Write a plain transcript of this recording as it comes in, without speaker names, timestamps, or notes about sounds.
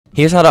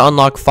Here's how to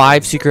unlock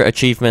 5 secret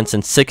achievements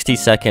in 60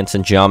 seconds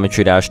in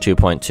Geometry Dash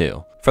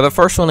 2.2. For the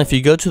first one, if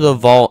you go to the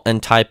vault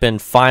and type in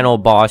final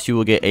boss, you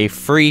will get a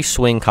free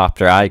swing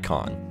copter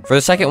icon. For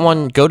the second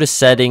one, go to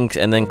settings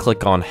and then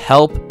click on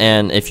help,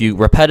 and if you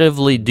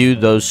repetitively do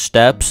those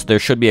steps, there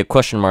should be a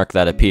question mark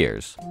that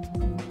appears.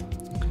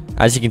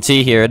 As you can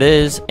see, here it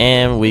is,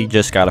 and we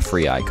just got a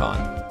free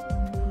icon.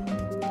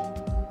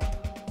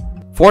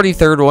 For the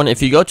third one,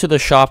 if you go to the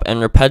shop and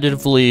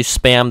repetitively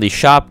spam the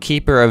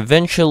shopkeeper,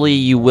 eventually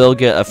you will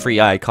get a free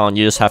icon.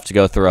 You just have to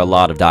go through a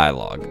lot of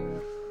dialogue.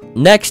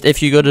 Next,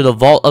 if you go to the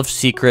Vault of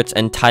Secrets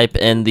and type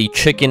in the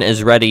chicken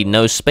is ready,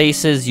 no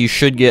spaces, you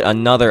should get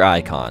another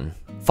icon.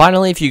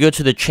 Finally, if you go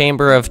to the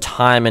Chamber of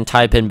Time and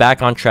type in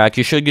back on track,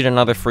 you should get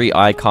another free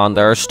icon.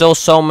 There are still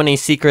so many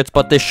secrets,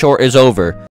 but this short is over.